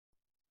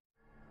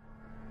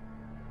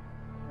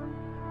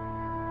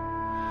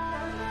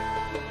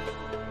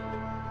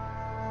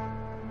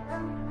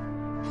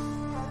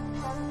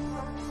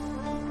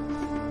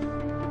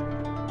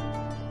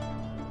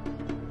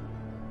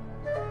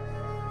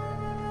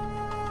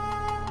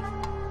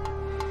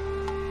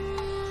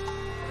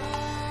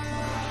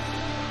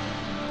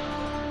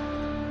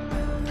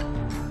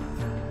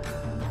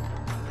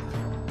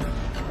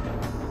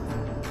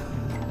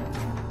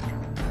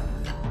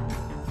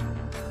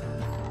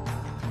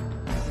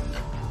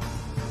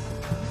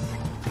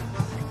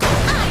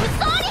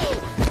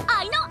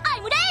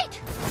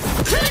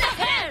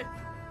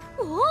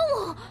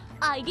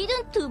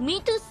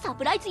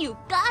surprise you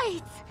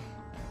guys.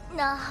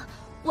 Now,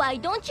 why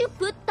don't you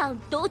put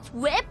down those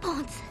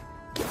weapons?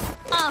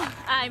 Oh,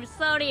 I'm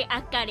sorry,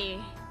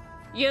 Akari.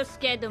 You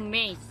scared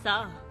me,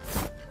 so.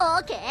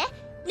 Okay,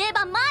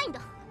 never mind.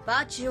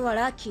 But you are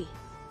lucky.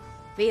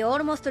 We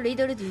almost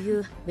riddled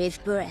you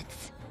with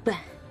bullets.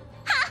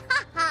 Ha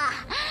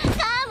ha!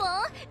 Come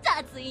on,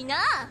 that's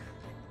enough.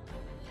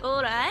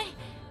 Alright,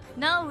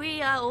 now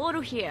we are all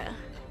here.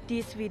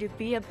 This will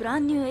be a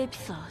brand new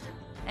episode.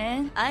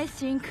 And I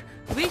think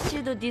we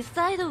should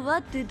decide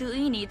what to do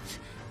in it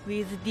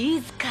with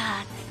these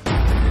cards.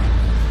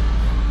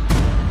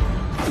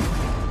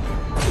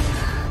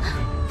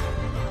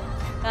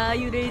 Are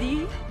you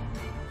ready?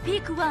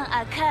 Pick one,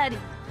 Akari.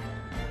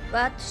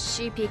 What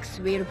she picks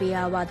will be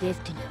our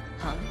destiny,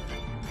 huh?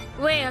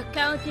 We're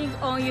counting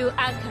on you,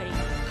 Akari.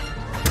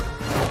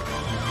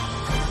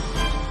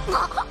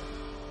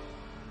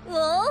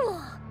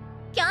 Whoa!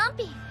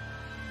 Camping?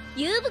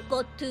 You've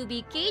got to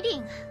be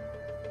kidding.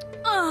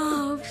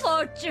 Oh,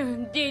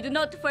 fortune did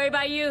not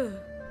favor you.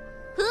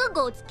 Who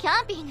goes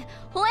camping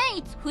when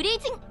it's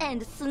freezing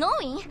and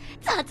snowing?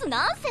 That's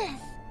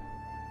nonsense.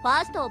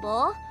 First of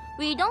all,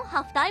 we don't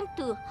have time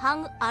to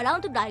hang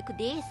around like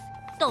this,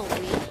 don't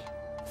we?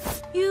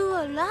 You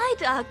are right,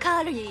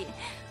 Akari.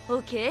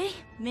 Okay,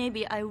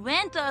 maybe I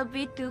went a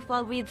bit too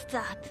far with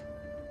that.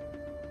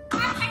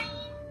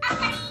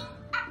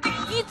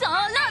 It's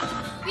on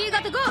us! We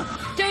gotta go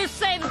to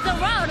save the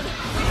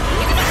world!